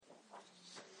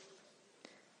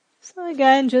So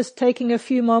again, just taking a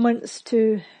few moments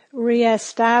to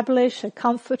re-establish a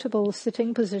comfortable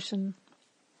sitting position.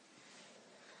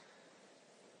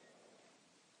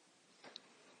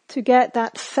 To get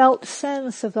that felt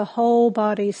sense of the whole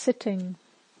body sitting.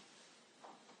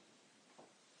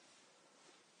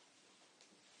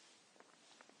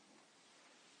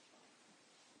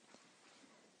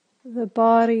 The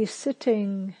body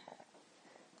sitting,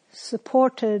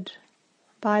 supported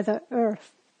by the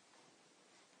earth.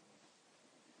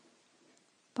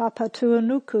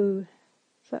 Papatuanuku,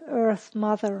 the earth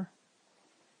mother.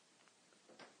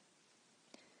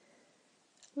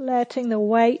 Letting the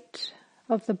weight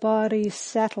of the body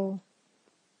settle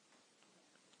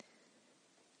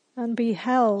and be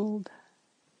held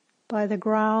by the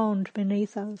ground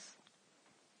beneath us.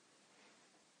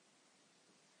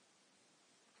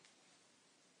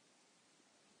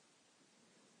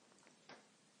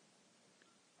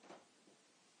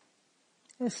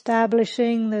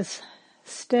 Establishing this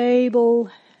stable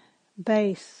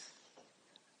base.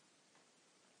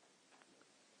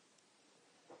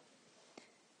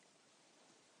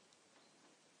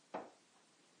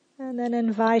 And then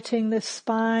inviting the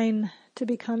spine to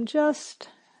become just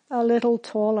a little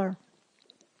taller.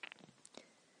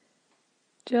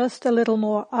 Just a little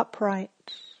more upright.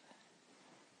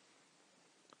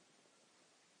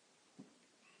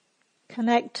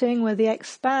 Connecting with the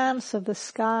expanse of the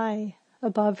sky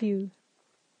above you.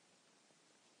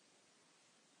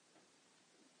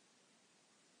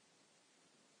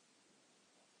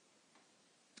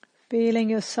 Feeling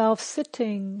yourself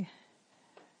sitting,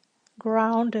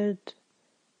 grounded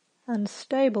and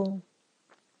stable,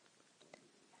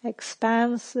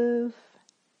 expansive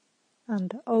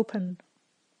and open.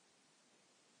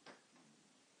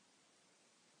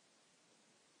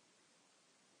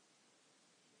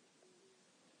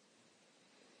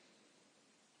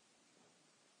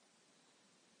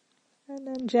 And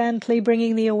then gently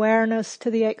bringing the awareness to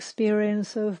the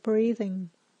experience of breathing.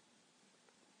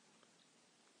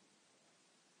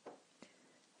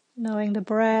 Knowing the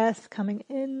breath coming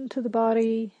into the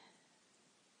body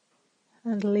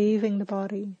and leaving the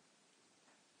body.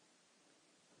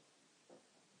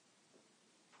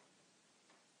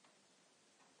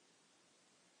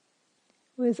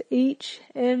 With each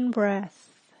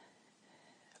in-breath,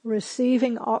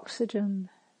 receiving oxygen,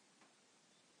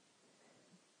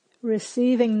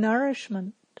 receiving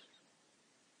nourishment,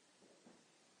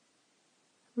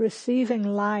 receiving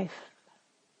life.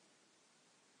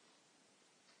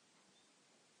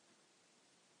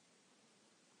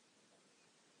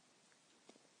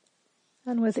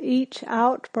 And with each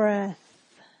out-breath,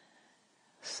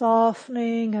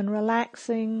 softening and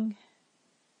relaxing,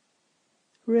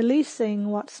 releasing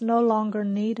what's no longer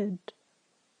needed.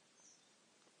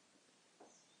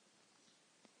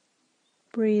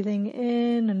 Breathing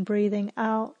in and breathing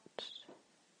out,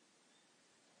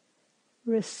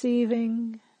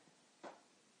 receiving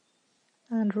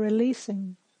and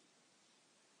releasing.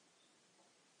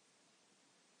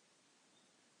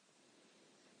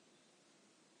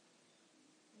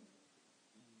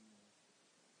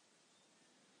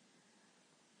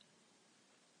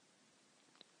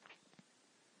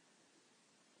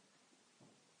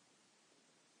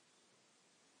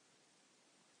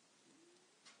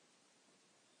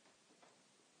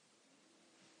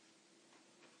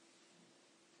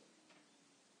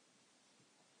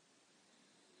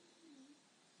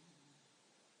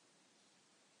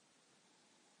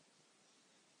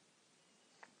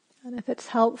 And if it's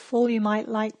helpful, you might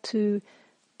like to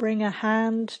bring a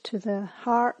hand to the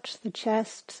heart, the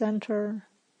chest center,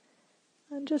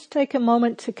 and just take a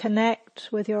moment to connect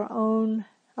with your own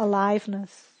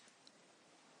aliveness,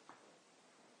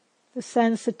 the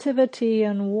sensitivity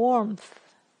and warmth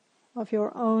of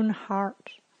your own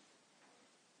heart.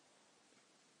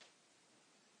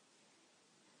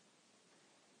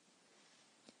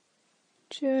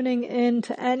 Tuning in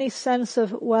to any sense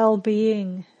of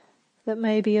well-being that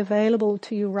may be available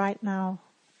to you right now.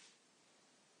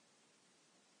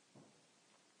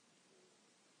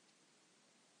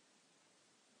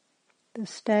 The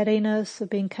steadiness of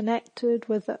being connected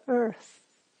with the earth.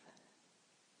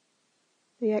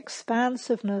 The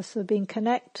expansiveness of being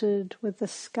connected with the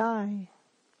sky.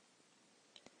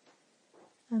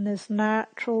 And this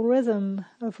natural rhythm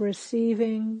of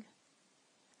receiving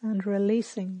and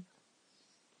releasing.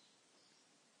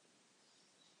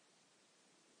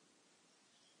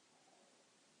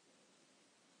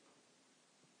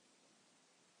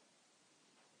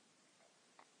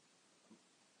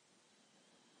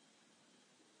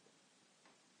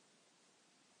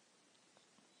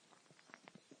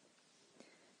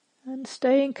 And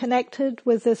staying connected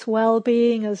with this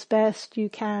well-being as best you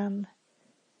can.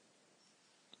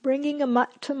 Bringing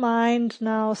to mind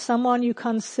now someone you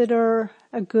consider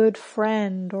a good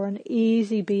friend or an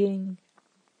easy being.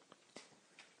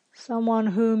 Someone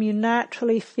whom you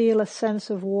naturally feel a sense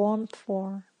of warmth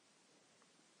for,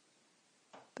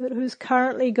 but who's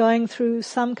currently going through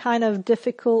some kind of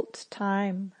difficult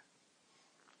time.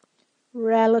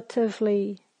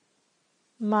 Relatively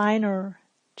minor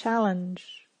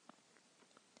challenge,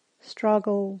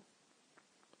 struggle,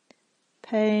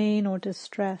 pain or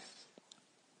distress.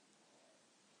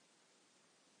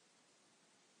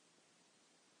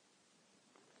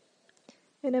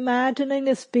 In imagining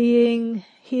this being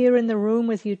here in the room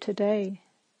with you today,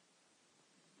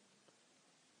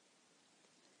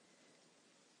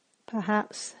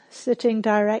 perhaps sitting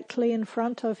directly in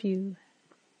front of you,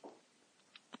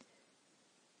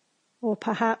 or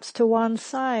perhaps to one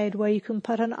side where you can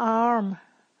put an arm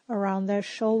around their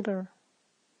shoulder.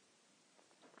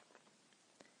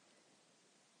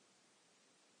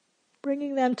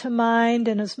 Bringing them to mind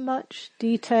in as much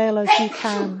detail as you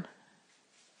can.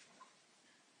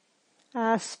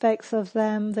 Aspects of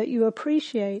them that you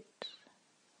appreciate,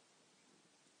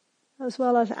 as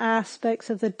well as aspects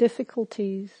of the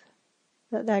difficulties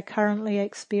that they're currently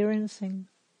experiencing.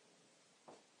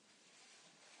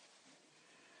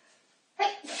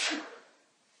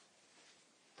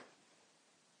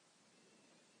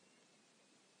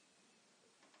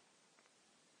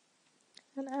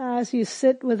 And as you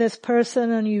sit with this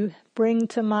person and you bring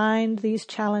to mind these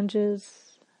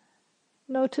challenges,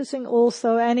 noticing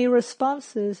also any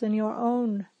responses in your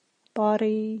own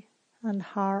body and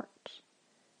heart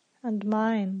and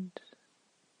mind.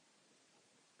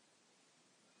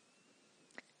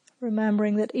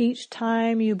 Remembering that each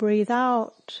time you breathe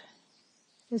out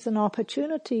is an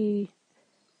opportunity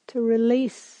to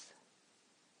release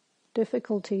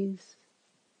difficulties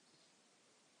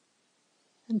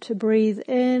and to breathe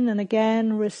in and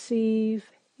again receive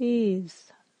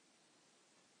ease.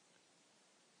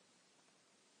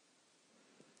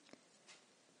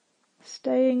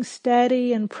 Staying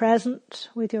steady and present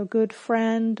with your good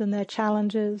friend and their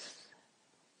challenges.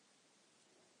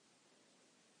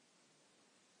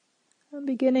 And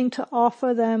beginning to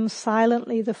offer them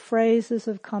silently the phrases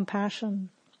of compassion.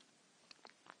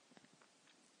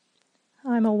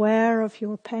 I'm aware of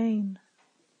your pain.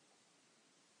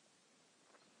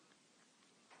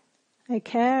 I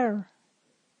care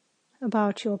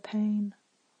about your pain.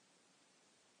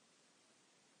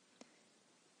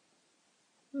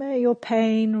 May your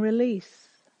pain release.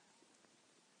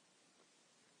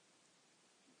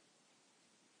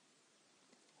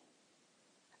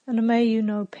 And may you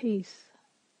know peace.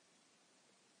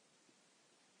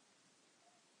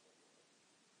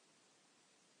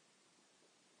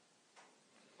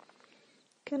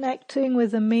 Connecting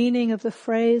with the meaning of the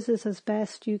phrases as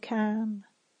best you can.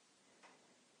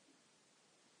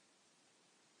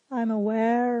 I'm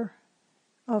aware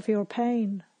of your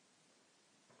pain.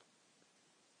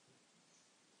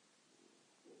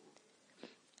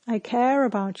 I care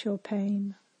about your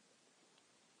pain.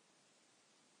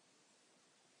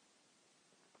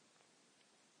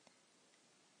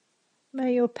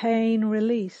 May your pain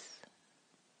release.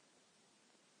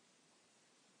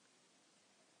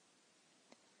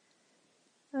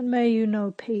 And may you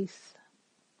know peace.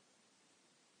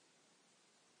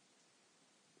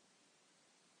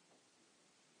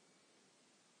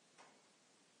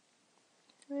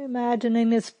 Imagining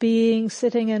this being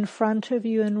sitting in front of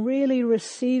you and really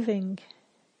receiving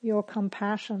your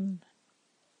compassion,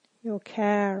 your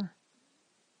care,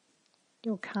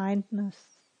 your kindness.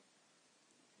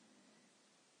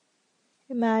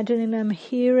 Imagining them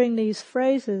hearing these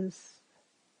phrases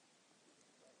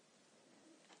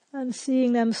and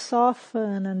seeing them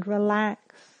soften and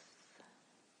relax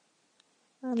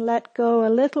and let go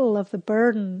a little of the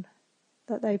burden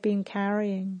that they've been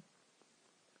carrying.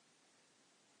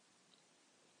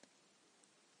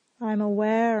 I'm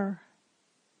aware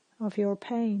of your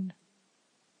pain.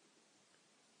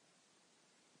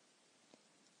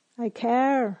 I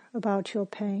care about your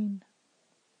pain.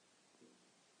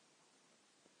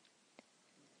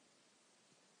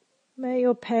 May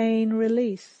your pain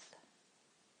release.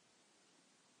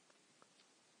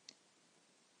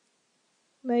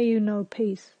 May you know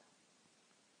peace.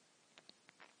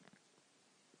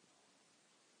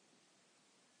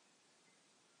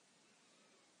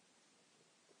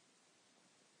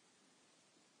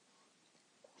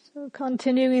 So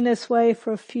continuing this way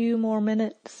for a few more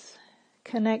minutes,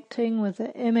 connecting with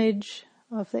the image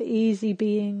of the easy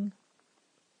being,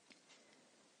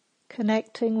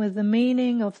 connecting with the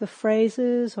meaning of the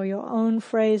phrases or your own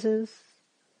phrases,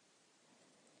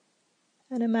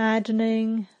 and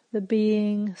imagining the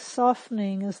being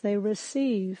softening as they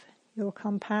receive your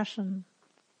compassion.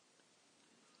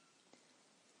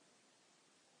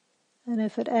 And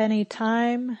if at any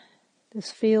time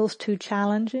this feels too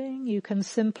challenging, you can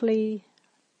simply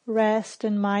rest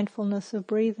in mindfulness of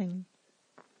breathing.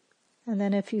 And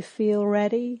then if you feel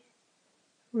ready,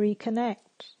 reconnect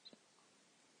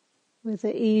with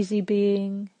the easy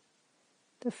being,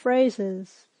 the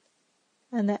phrases,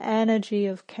 and the energy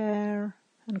of care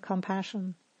and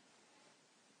compassion.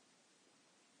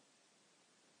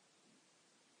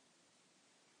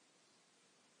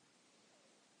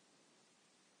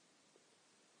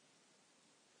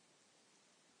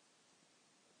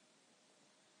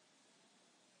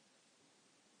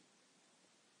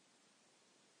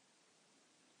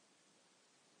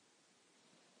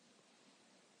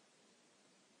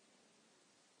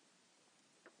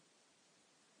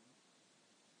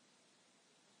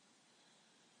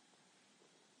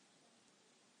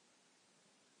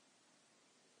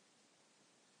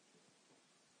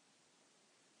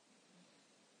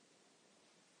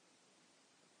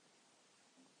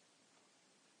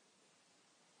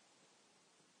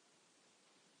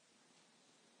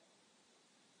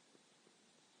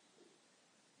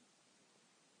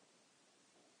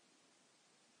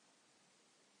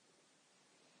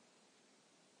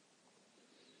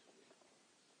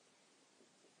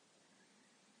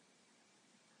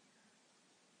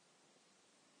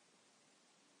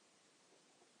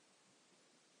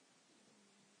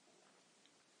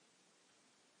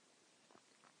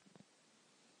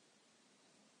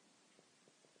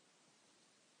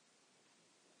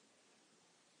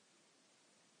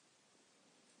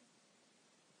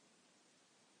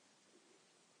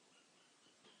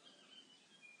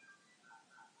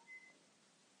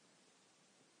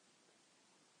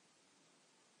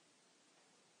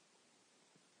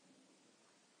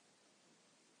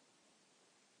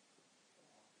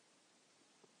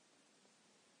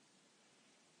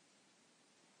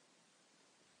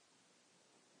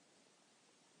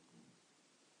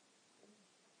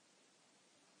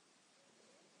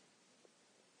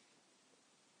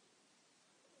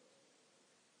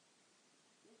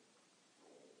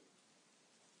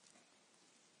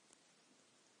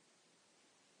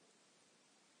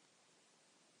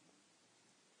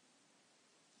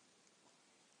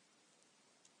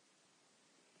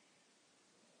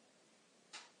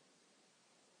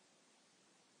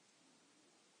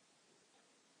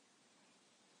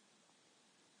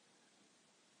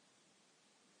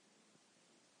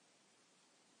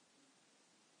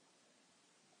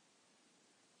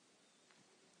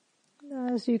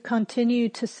 As you continue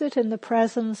to sit in the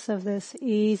presence of this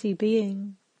easy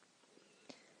being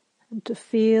and to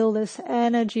feel this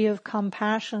energy of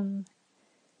compassion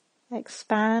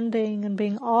expanding and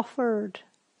being offered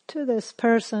to this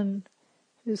person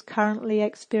who's currently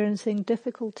experiencing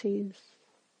difficulties,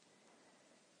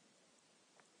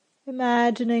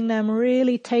 imagining them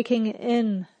really taking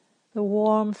in the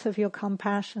warmth of your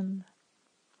compassion,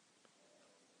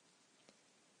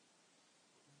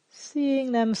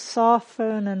 seeing them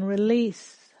soften and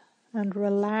release and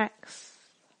relax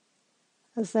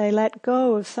as they let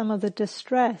go of some of the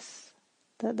distress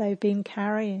that they've been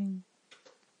carrying.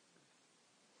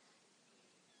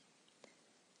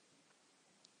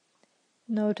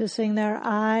 Noticing their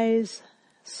eyes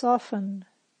soften,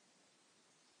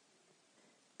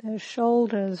 their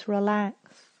shoulders relax,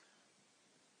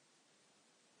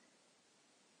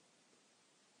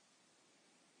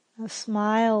 a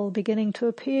smile beginning to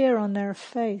appear on their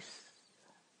face.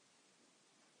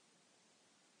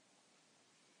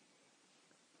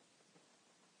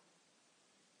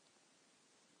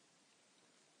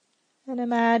 And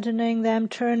imagining them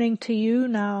turning to you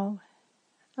now,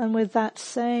 and with that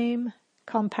same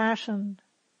compassion,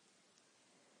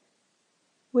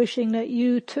 wishing that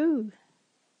you too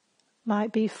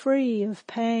might be free of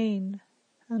pain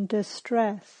and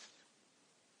distress,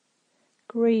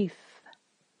 grief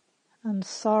and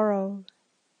sorrow,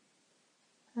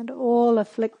 and all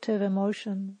afflictive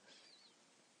emotions.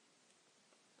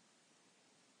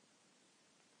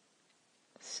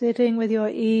 Sitting with your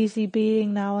easy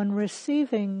being now and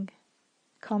receiving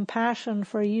compassion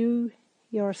for you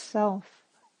yourself.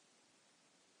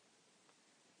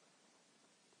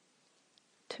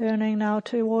 Turning now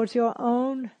towards your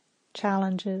own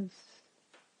challenges,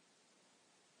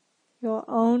 your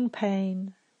own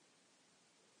pain,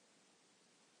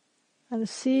 and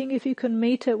seeing if you can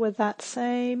meet it with that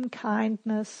same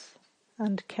kindness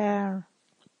and care.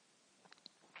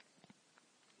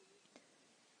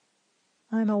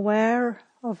 I'm aware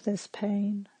of this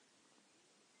pain.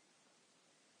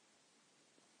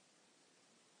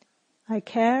 I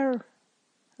care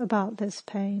about this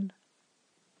pain.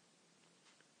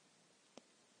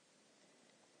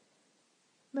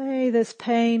 May this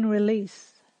pain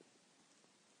release.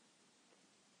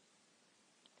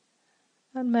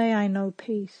 And may I know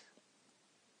peace.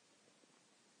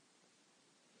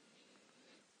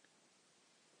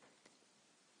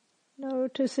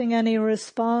 Noticing any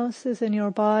responses in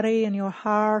your body and your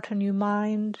heart and your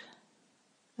mind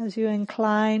as you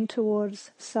incline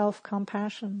towards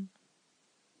self-compassion.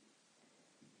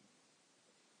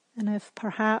 And if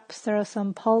perhaps there are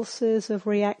some pulses of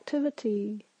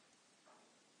reactivity,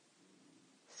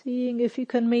 seeing if you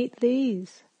can meet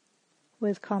these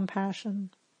with compassion.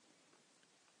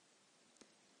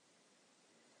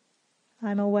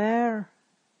 I'm aware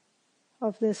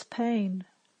of this pain.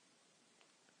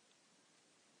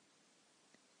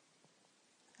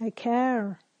 I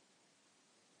care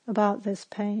about this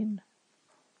pain.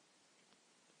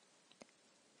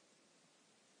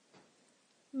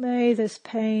 May this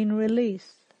pain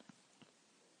release.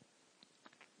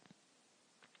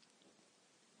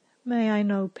 May I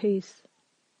know peace.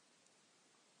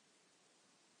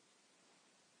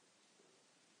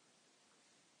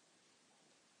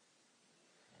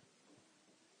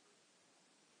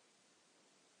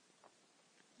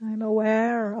 I'm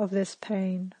aware of this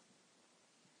pain.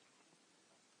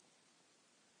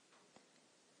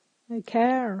 I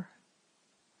care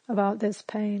about this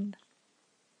pain.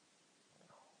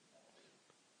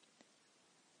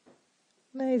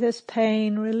 May this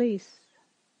pain release.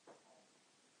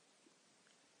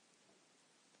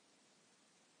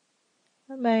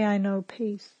 And may I know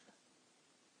peace.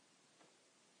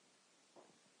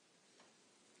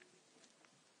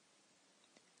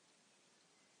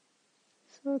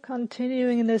 So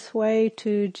continuing in this way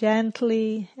to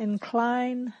gently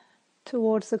incline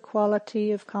towards the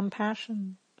quality of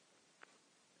compassion.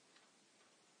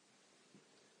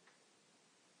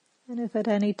 And if at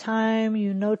any time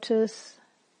you notice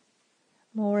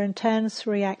more intense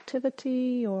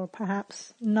reactivity or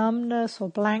perhaps numbness or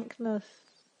blankness,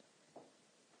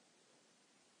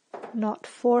 not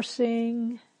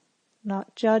forcing,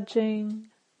 not judging,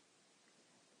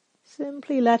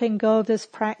 simply letting go of this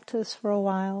practice for a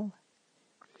while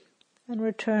and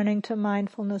returning to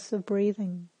mindfulness of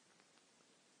breathing.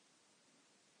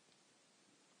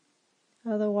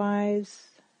 Otherwise,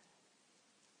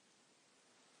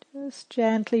 just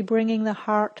gently bringing the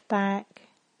heart back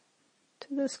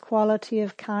to this quality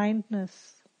of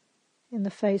kindness in the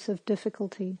face of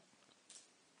difficulty,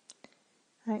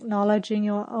 acknowledging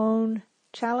your own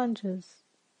challenges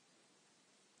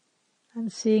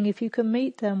and seeing if you can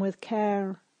meet them with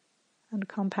care and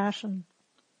compassion.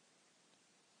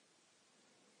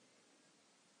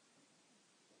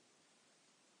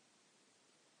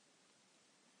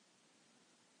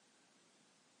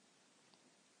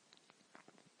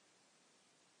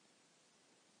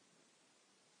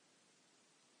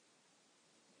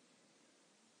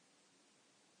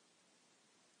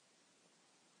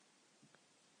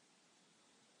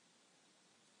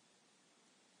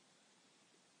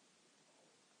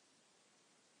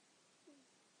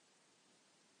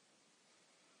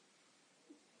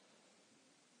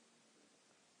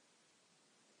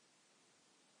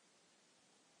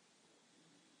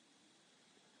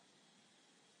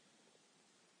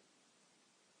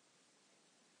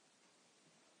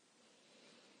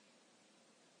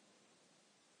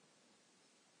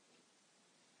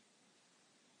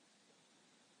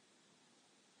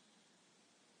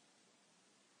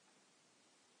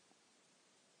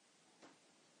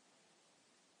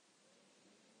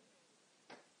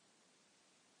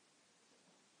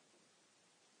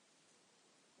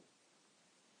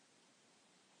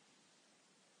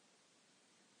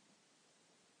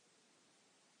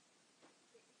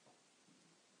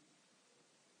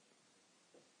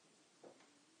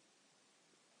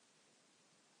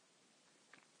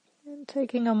 And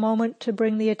taking a moment to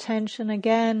bring the attention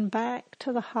again back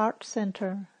to the heart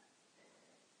center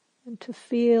and to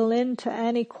feel into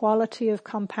any quality of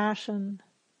compassion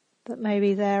that may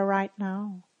be there right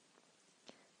now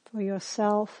for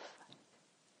yourself,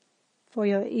 for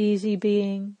your easy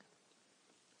being.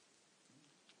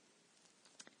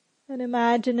 And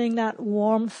imagining that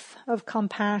warmth of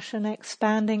compassion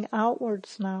expanding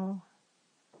outwards now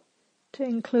to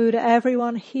include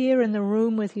everyone here in the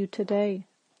room with you today.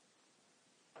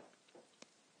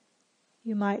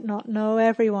 You might not know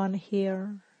everyone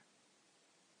here,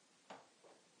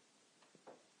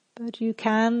 but you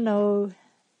can know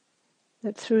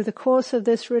that through the course of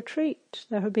this retreat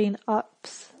there have been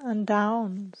ups and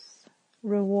downs,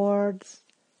 rewards,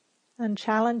 and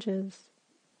challenges,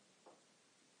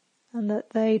 and that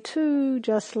they too,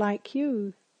 just like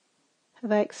you,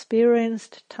 have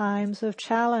experienced times of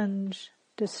challenge,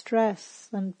 distress,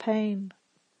 and pain.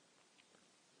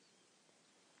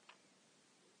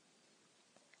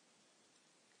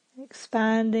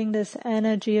 Expanding this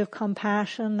energy of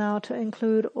compassion now to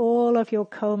include all of your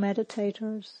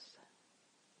co-meditators,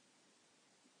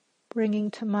 bringing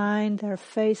to mind their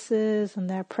faces and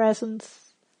their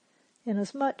presence in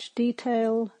as much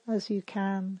detail as you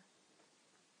can.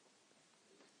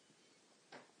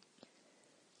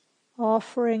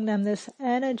 Offering them this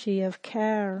energy of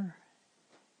care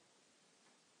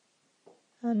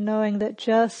and knowing that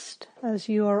just as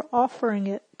you are offering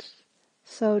it,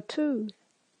 so too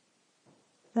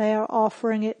they are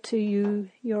offering it to you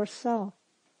yourself.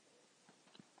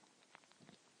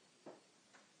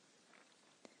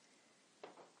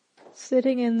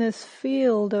 Sitting in this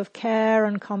field of care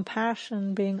and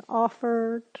compassion being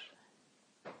offered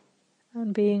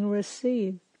and being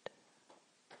received.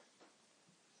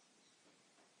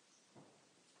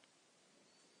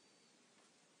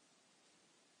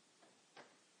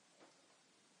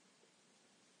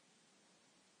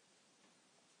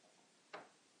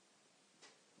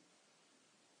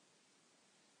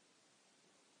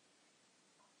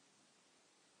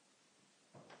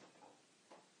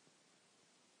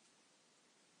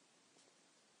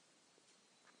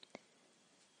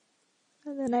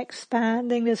 And then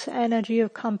expanding this energy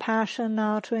of compassion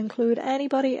now to include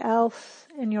anybody else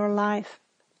in your life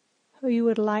who you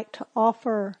would like to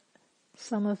offer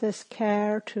some of this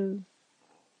care to.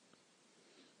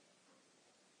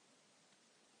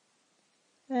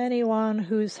 Anyone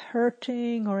who's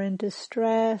hurting or in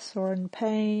distress or in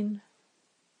pain,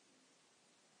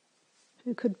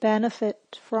 who could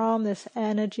benefit from this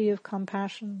energy of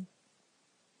compassion.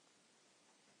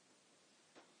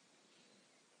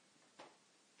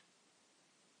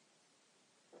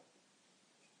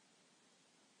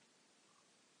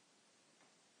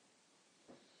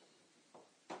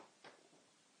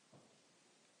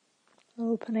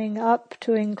 Opening up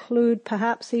to include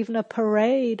perhaps even a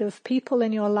parade of people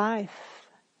in your life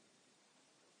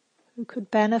who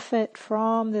could benefit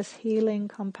from this healing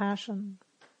compassion.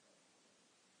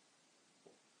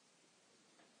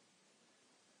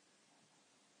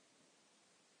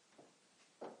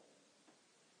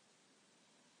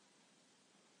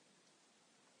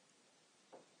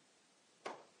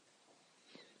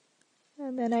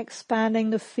 And then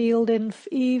expanding the field in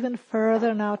even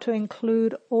further now to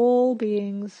include all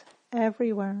beings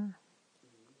everywhere.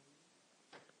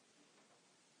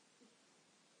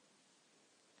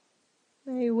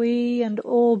 May we and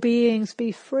all beings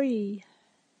be free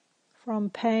from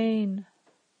pain,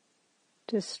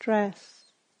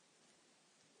 distress,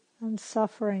 and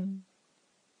suffering.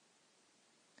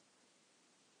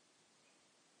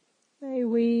 May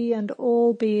we and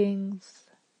all beings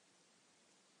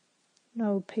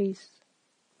know peace.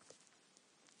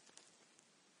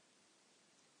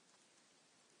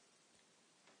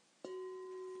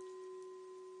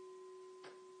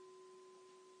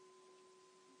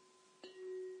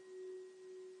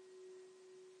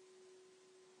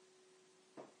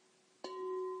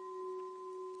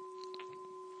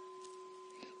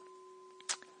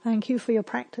 Thank you for your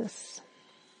practice.